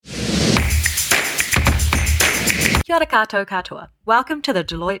Kia ora koutou katoa. Welcome to the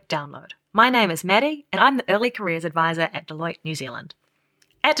Deloitte Download. My name is Maddie, and I'm the Early Careers Advisor at Deloitte New Zealand.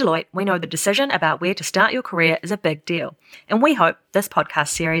 At Deloitte, we know the decision about where to start your career is a big deal, and we hope this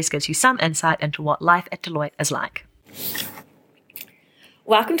podcast series gives you some insight into what life at Deloitte is like.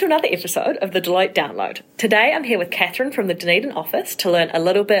 Welcome to another episode of the Deloitte Download. Today I'm here with Catherine from the Dunedin Office to learn a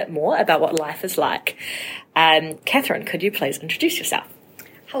little bit more about what life is like. Catherine, could you please introduce yourself?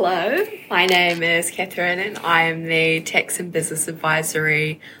 Hello, my name is Catherine and I am the Tax and Business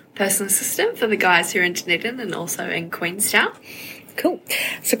Advisory Personal Assistant for the guys here in Dunedin and also in Queenstown. Cool.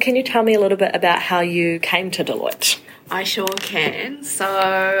 So can you tell me a little bit about how you came to Deloitte? I sure can.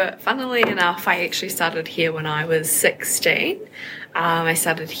 So, funnily enough, I actually started here when I was 16. I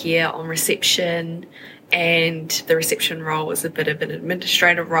started here on reception, and the reception role was a bit of an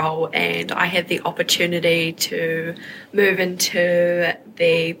administrative role, and I had the opportunity to move into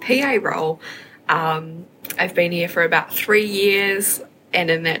the PA role. I've been here for about 3 years,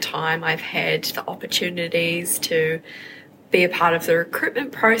 and in that time I've had the opportunities to be a part of the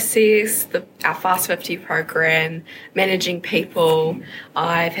recruitment process, our Fast 50 program, managing people.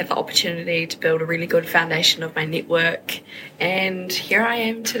 I've had the opportunity to build a really good foundation of my network, and here I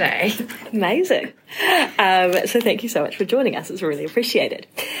am today. Amazing. So thank you so much for joining us. It's really appreciated.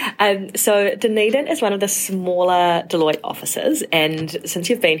 So Dunedin is one of the smaller Deloitte offices, and since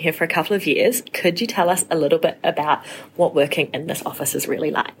you've been here for a couple of years, could you tell us a little bit about what working in this office is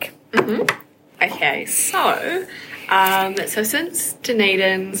really like? Okay, so since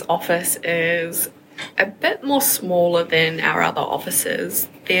Dunedin's office is a bit more smaller than our other offices,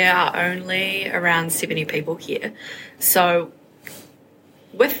 there are only around 70 people here. So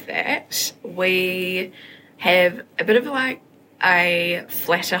with that, we have a bit of like a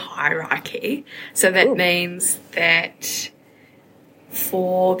flatter hierarchy. So that means that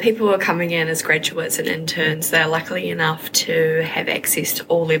for people who are coming in as graduates and interns, they're lucky enough to have access to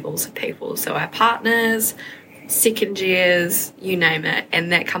all levels of people. So our partners, second years, you name it,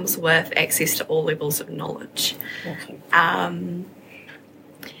 and that comes with access to all levels of knowledge. Awesome.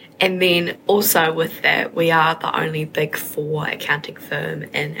 And then also with that, we are the only Big Four accounting firm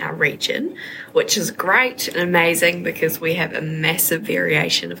in our region, which is great and amazing because we have a massive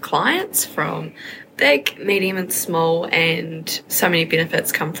variation of clients from big, medium and small, and so many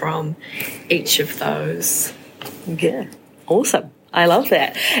benefits come from each of those. Yeah, awesome. I love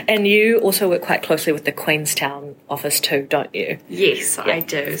that. And you also work quite closely with the Queenstown office too, don't you? Yes, yeah. I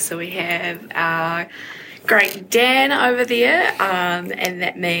do. So we have our great Dan over there, and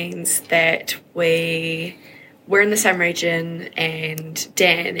that means that we're in the same region, and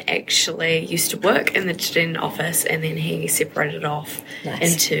Dan actually used to work in the Dunedin office and then he separated off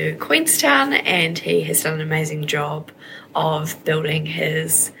into Queenstown, and he has done an amazing job of building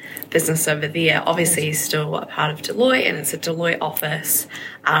his business over there. Obviously he's still a part of Deloitte and it's a Deloitte office,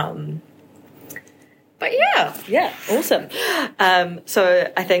 but yeah, awesome.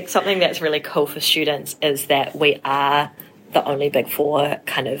 So I think something that's really cool for students is that we are the only Big Four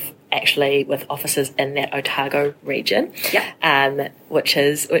kind of actually with offices in that Otago region, which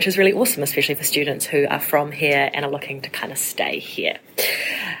is really awesome, especially for students who are from here and are looking to kind of stay here.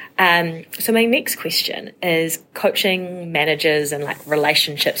 So my next question is, coaching managers and like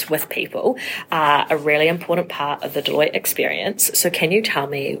relationships with people are a really important part of the Deloitte experience. So can you tell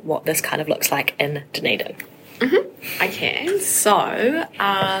me what this kind of looks like in Dunedin? I can. So,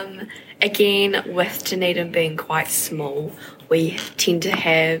 again, with Dunedin being quite small, we tend to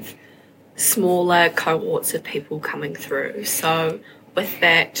have smaller cohorts of people coming through. So with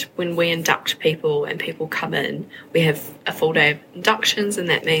that, when we induct people and people come in, we have a full day of inductions, and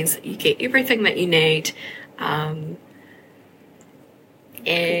that means that you get everything that you need. Awesome.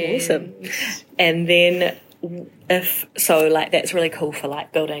 And then that's really cool for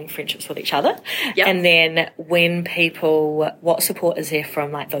like building friendships with each other. Yep. And then when people, what support is there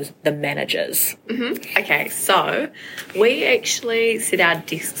from like the managers? Okay, so we actually set our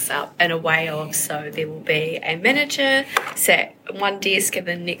desks up in a way of, so there will be a manager sat at one desk, and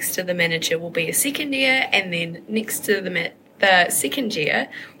then next to the manager will be a second year, and then next to the second year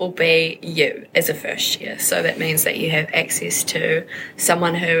will be you as a first year. So that means that you have access to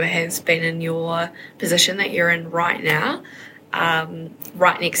someone who has been in your position that you're in right now,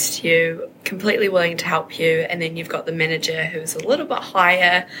 right next to you, completely willing to help you. And then you've got the manager who's a little bit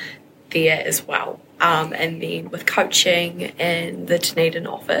higher there as well. And then with coaching in the Dunedin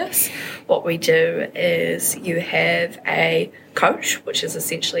office, what we do is you have a coach, which is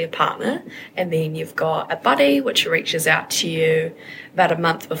essentially a partner, and then you've got a buddy, which reaches out to you about a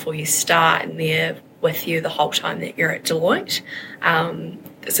month before you start, and they're with you the whole time that you're at Deloitte.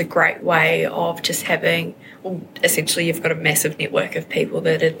 it's a great way of just having, well, essentially you've got a massive network of people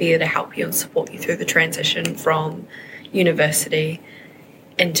that are there to help you and support you through the transition from university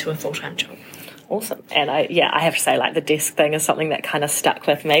into a full-time job. Awesome. And I have to say, like, the desk thing is something that kind of stuck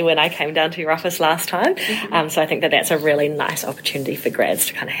with me when I came down to your office last time. So I think that that's a really nice opportunity for grads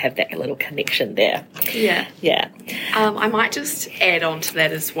to kind of have that little connection there. Yeah. I might just add on to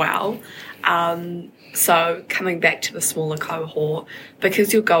that as well. So coming back to the smaller cohort,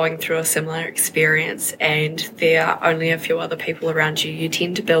 because you're going through a similar experience and there are only a few other people around you, you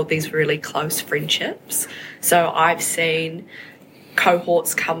tend to build these really close friendships. So I've seen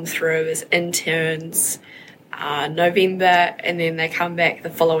cohorts come through as interns November, and then they come back the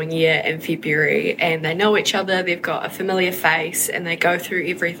following year in February, and they know each other, they've got a familiar face, and they go through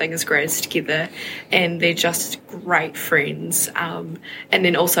everything as grads together, and they're just great friends. And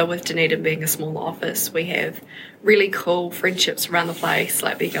then also with Dunedin being a small office, we have really cool friendships around the place,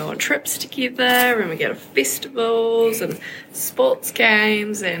 like we go on trips together and we go to festivals and sports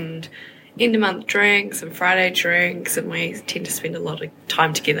games and end-of-month drinks and Friday drinks, and we tend to spend a lot of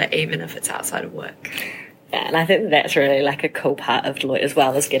time together even if it's outside of work. Yeah, and I think that's really like a cool part of Deloitte as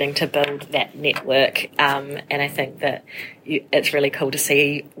well, is getting to build that network. And I think that it's really cool to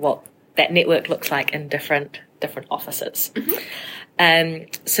see what that network looks like in different offices.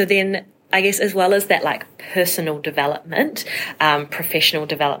 So then I guess as well as that, like, personal development, professional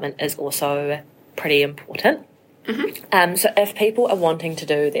development is also pretty important. So if people are wanting to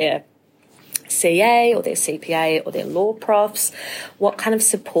do their CA or their CPA or their law profs, what kind of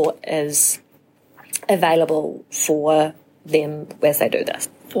support is available for them as they do this?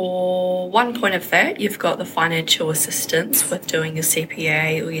 For one point of that, you've got the financial assistance with doing your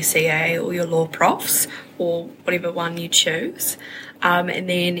CPA or your CA or your law profs, or whatever one you choose. And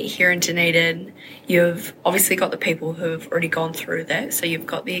then here in Dunedin, you've obviously got the people who have already gone through that, so you've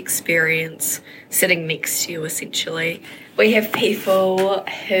got the experience sitting next to you, essentially. We have people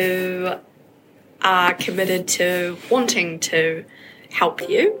who are committed to wanting to help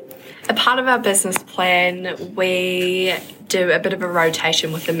you. A part of our business plan, we do a bit of a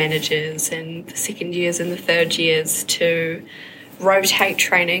rotation with the managers and the second years and the third years to rotate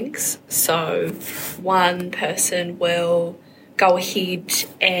trainings. So one person will go ahead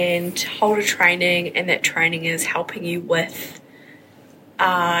and hold a training, and that training is helping you with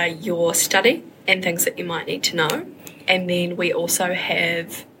your study and things that you might need to know. And then we also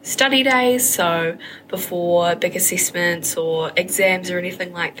have study days, so before big assessments or exams or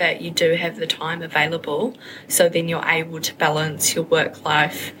anything like that, you do have the time available, so then you're able to balance your work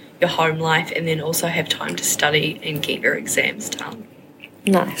life, your home life, and then also have time to study and get your exams done.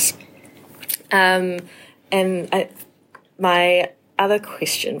 Nice. My other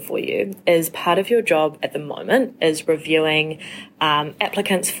question for you is, part of your job at the moment is reviewing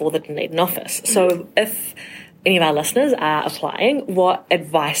applicants for the Dunedin office. So if any of our listeners are applying, what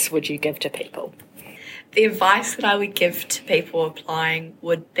advice would you give to people? The advice that I would give to people applying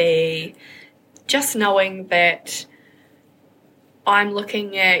would be just knowing that I'm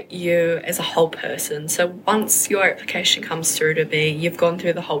looking at you as a whole person. So once your application comes through to me, you've gone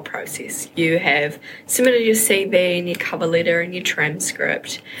through the whole process. You have submitted your CV and your cover letter and your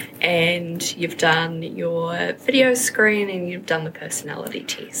transcript, and you've done your video screen and you've done the personality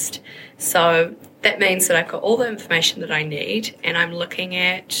test. So that means that I've got all the information that I need, and I'm looking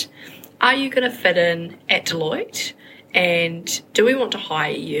at, are you going to fit in at Deloitte? And do we want to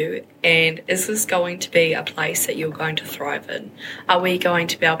hire you? And is this going to be a place that you're going to thrive in? Are we going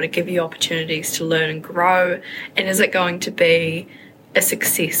to be able to give you opportunities to learn and grow? And is it going to be a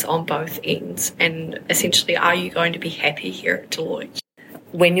success on both ends? And essentially, are you going to be happy here at Deloitte?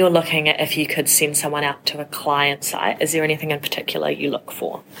 When you're looking at if you could send someone out to a client site, is there anything in particular you look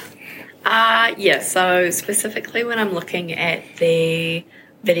for? So specifically when I'm looking at the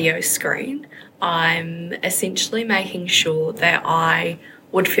video screen, I'm essentially making sure that I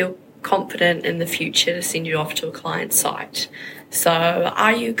would feel confident in the future to send you off to a client site. So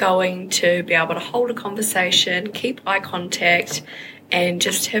are you going to be able to hold a conversation, keep eye contact, and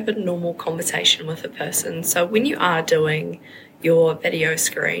just have a normal conversation with a person? So when you are doing your video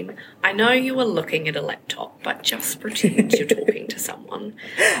screen, I know you are looking at a laptop, but just pretend you're talking to someone.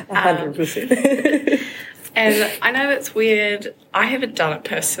 100%. And I know it's weird. I haven't done it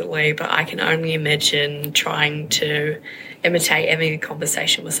personally, but I can only imagine trying to imitate having a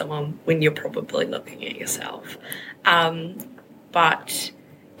conversation with someone when you're probably looking at yourself. But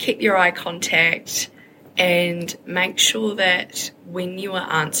keep your eye contact And make sure that when you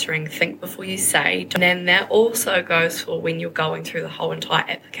are answering, think before you say. And then that also goes for when you're going through the whole entire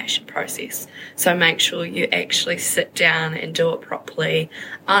application process. So make sure you actually sit down and do it properly,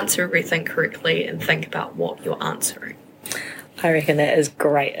 answer everything correctly, and think about what you're answering. I reckon that is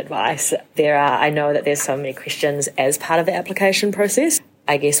great advice. I know that there's so many questions as part of the application process.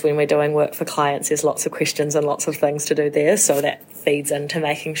 I guess when we're doing work for clients, there's lots of questions and lots of things to do there. So that feeds into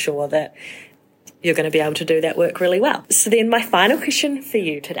making sure that you're going to be able to do that work really well. So then my final question for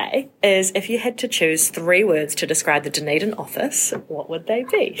you today is, if you had to choose 3 words to describe the Dunedin office, what would they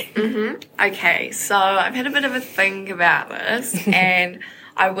be? Okay, so I've had a bit of a think about this and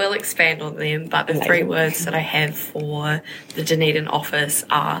I will expand on them, but the 3 words that I have for the Dunedin office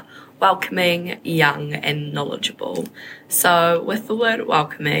are welcoming, young, and knowledgeable. So with the word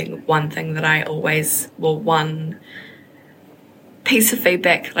welcoming, one piece of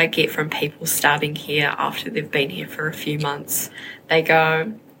feedback that I get from people starting here after they've been here for a few months, they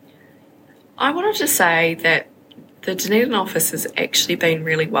go, I wanted to say that the Dunedin office has actually been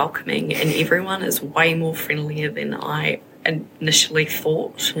really welcoming and everyone is way more friendlier than I initially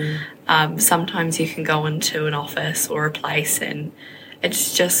thought. Sometimes you can go into an office or a place and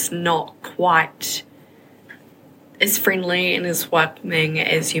it's just not quite as friendly and as welcoming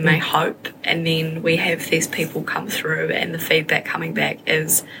as you may hope, and then we have these people come through and the feedback coming back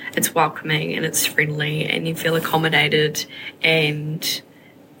is it's welcoming and it's friendly and you feel accommodated and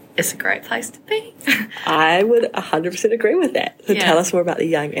it's a great place to be. I would 100% agree with that. So tell us more about the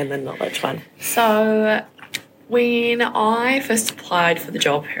young and the knowledge one. So when I first applied for the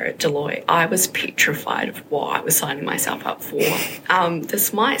job here at Deloitte, I was petrified of what I was signing myself up for.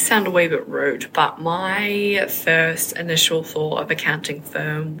 This might sound a wee bit rude, but my first initial thought of accounting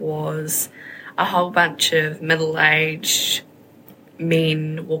firm was a whole bunch of middle-aged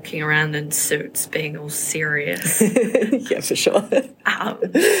men walking around in suits being all serious. Yeah, for sure.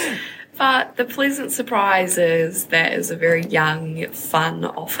 But the pleasant surprise is that it's a very young, fun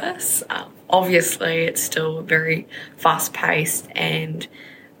office. Obviously, it's still a very fast-paced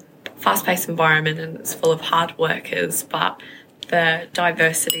environment and it's full of hard workers, but the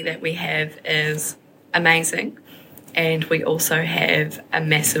diversity that we have is amazing. And we also have a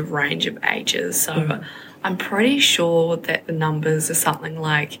massive range of ages. So I'm pretty sure that the numbers are something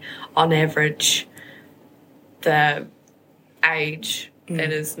like, on average, the age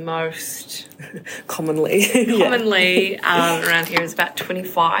that is most commonly around here is about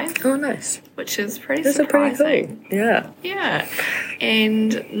 25. Oh, nice. Which is pretty That's surprising. Pretty cool. Yeah. Yeah.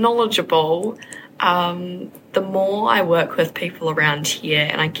 And knowledgeable. The more I work with people around here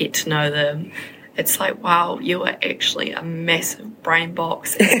and I get to know them, it's like, wow, you are actually a massive brain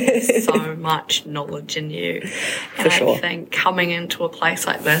box and there's so much knowledge in you. And I think coming into a place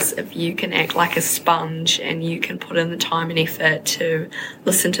like this, if you can act like a sponge and you can put in the time and effort to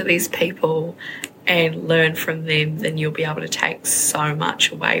listen to these people and learn from them, then you'll be able to take so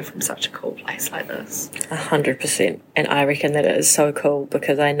much away from such a cool place like this. 100%. And I reckon that it is so cool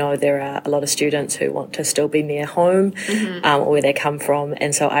because I know there are a lot of students who want to still be near home or where they come from.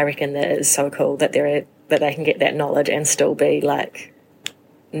 And so I reckon that it is so cool that that they can get that knowledge and still be like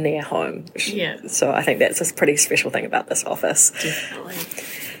near home. Yeah. So I think that's a pretty special thing about this office. Definitely.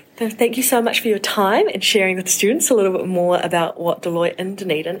 So thank you so much for your time and sharing with the students a little bit more about what Deloitte in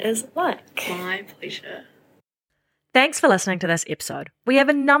Dunedin is like. My pleasure. Thanks for listening to this episode. We have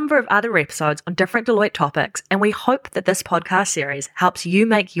a number of other episodes on different Deloitte topics, and we hope that this podcast series helps you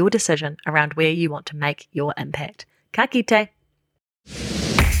make your decision around where you want to make your impact. Ka kite.